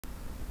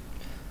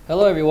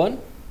Hello everyone,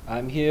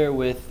 I'm here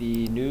with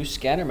the new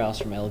scanner mouse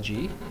from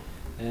LG,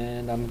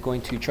 and I'm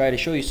going to try to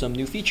show you some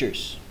new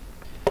features.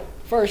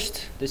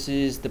 First, this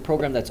is the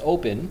program that's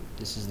open.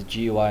 This is the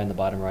GUI on the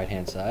bottom right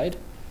hand side.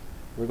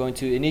 We're going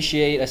to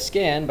initiate a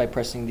scan by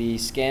pressing the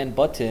scan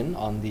button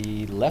on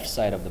the left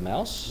side of the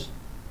mouse.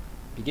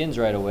 Begins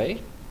right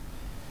away.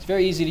 It's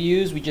very easy to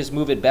use. We just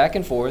move it back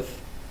and forth.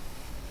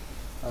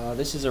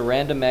 This is a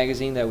random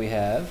magazine that we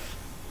have.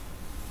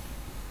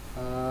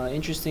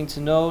 Interesting to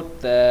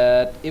note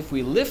that if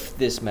we lift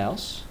this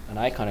mouse, an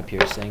icon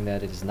appears saying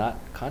that it is not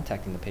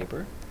contacting the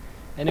paper.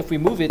 And if we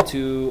move it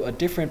to a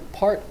different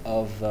part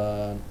of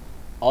the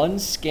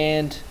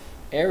unscanned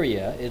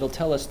area, it'll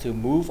tell us to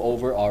move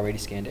over already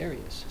scanned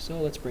areas. So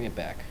let's bring it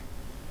back.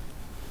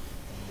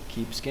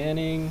 Keep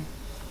scanning.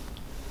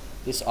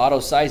 This auto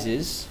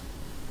sizes,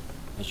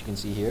 as you can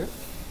see here.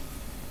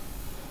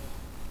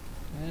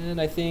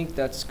 And I think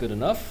that's good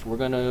enough. We're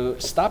going to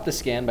stop the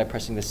scan by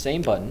pressing the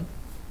same button,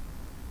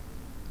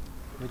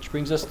 which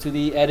brings us to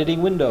the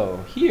editing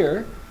window.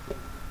 Here,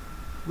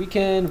 we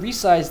can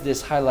resize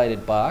this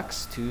highlighted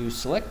box to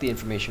select the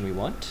information we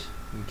want.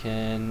 We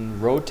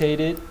can rotate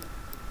it,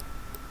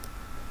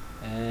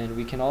 and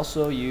we can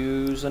also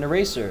use an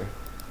eraser.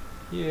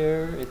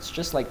 Here, it's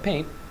just like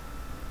paint.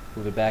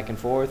 Move it back and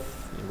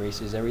forth,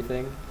 erases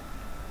everything.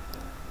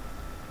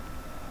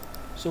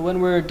 So when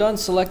we're done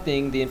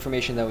selecting the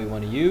information that we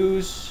want to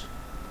use,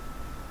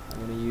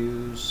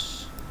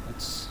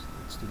 let's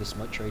do this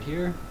much right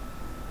here.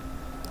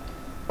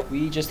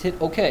 We just hit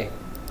OK.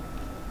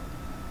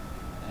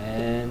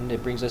 And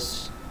it brings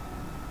us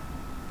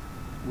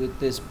with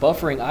this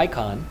buffering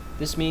icon.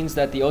 This means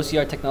that the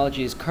OCR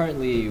technology is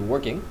currently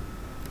working.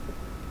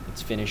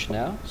 It's finished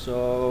now.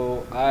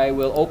 So I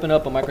will open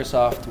up a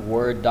Microsoft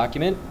Word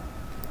document.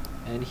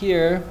 And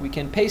here we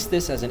can paste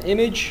this as an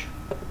image,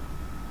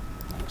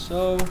 like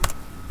so.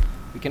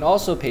 We can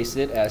also paste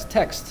it as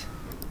text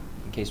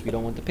in case we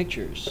don't want the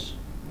pictures,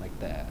 like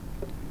that.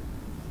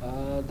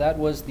 That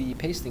was the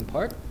pasting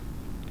part.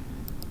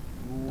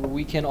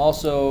 We can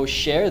also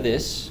share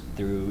this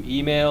through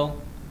email,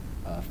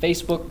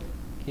 Facebook.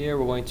 Here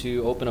we're going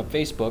to open up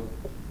Facebook,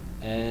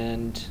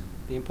 and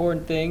the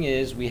important thing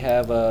is we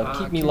have a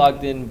Keep Me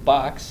Logged In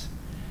box.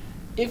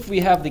 If we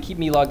have the Keep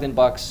Me Logged In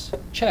box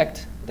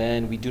checked,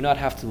 then we do not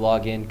have to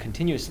log in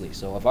continuously.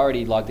 So I've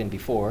already logged in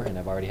before, and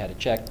I've already had it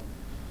checked.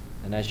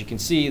 And as you can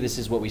see, this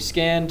is what we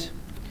scanned.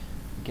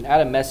 We can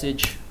add a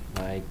message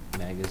like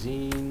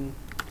magazine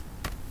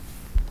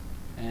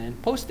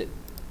and post it.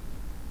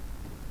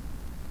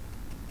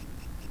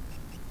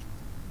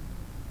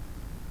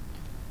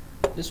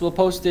 This will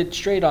post it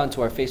straight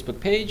onto our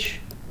Facebook page.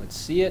 Let's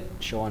see it,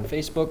 show on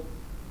Facebook.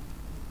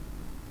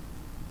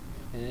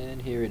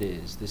 And here it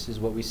is. This is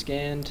what we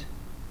scanned,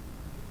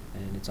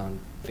 and it's on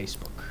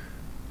Facebook.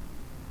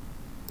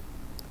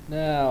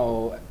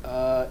 Now,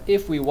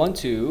 if we want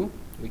to,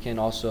 we can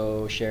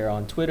also share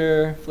on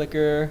Twitter,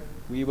 Flickr,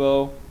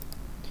 Weibo.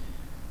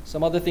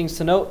 Some other things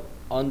to note,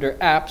 under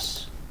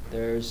apps,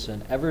 there's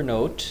an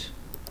Evernote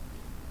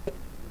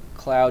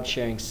cloud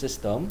sharing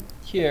system.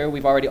 Here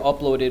we've already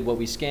uploaded what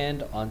we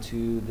scanned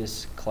onto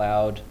this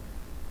cloud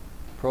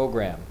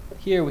program.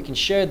 Here we can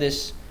share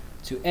this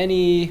to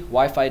any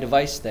Wi-Fi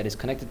device that is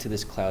connected to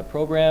this cloud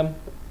program.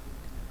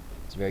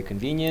 It's very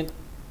convenient.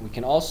 We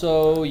can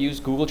also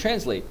use Google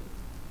Translate.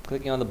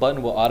 Clicking on the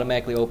button will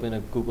automatically open a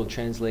Google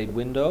Translate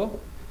window,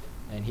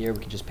 and here we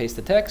can just paste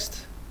the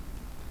text,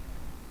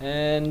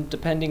 and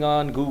depending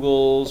on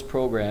Google's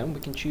program we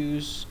can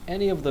choose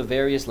any of the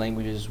various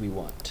languages we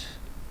want,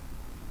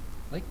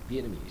 like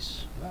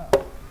Vietnamese. Wow.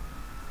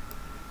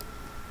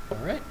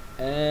 Alright,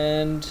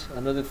 and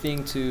another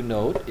thing to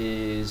note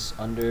is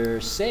under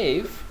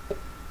save,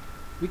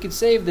 we can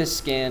save this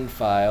scanned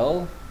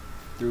file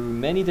through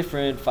many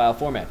different file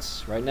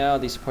formats. Right now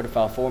the supported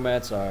file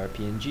formats are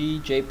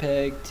PNG,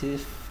 JPEG,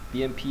 TIFF,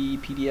 BMP,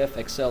 PDF,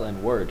 Excel,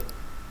 and Word.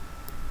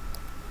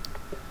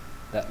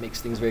 That makes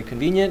things very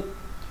convenient.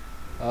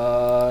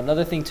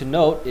 Another thing to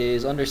note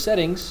is under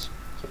settings.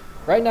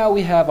 Right now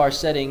we have our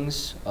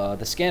settings,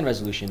 the scan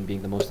resolution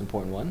being the most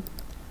important one,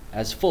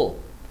 as full.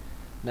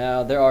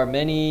 Now there are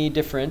many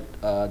different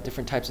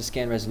types of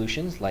scan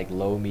resolutions, like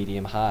low,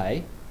 medium,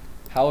 high.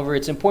 However,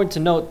 it's important to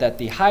note that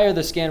the higher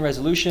the scan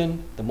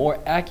resolution, the more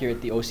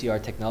accurate the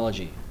OCR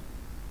technology.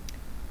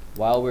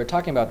 While we're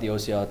talking about the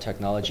OCR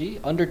technology,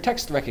 under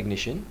text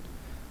recognition,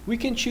 we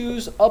can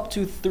choose up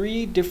to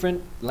 3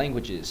 different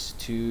languages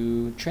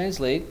to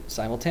translate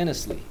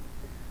simultaneously.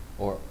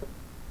 Or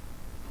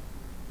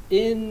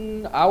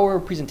in our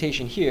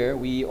presentation here,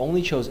 we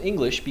only chose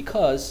English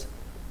because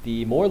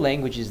the more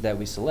languages that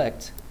we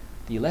select,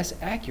 the less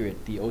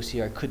accurate the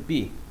OCR could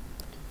be.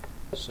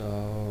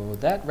 So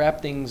that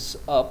wraps things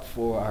up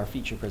for our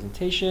feature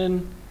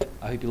presentation.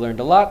 I hope you learned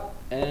a lot,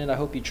 and I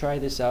hope you try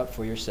this out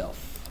for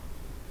yourself.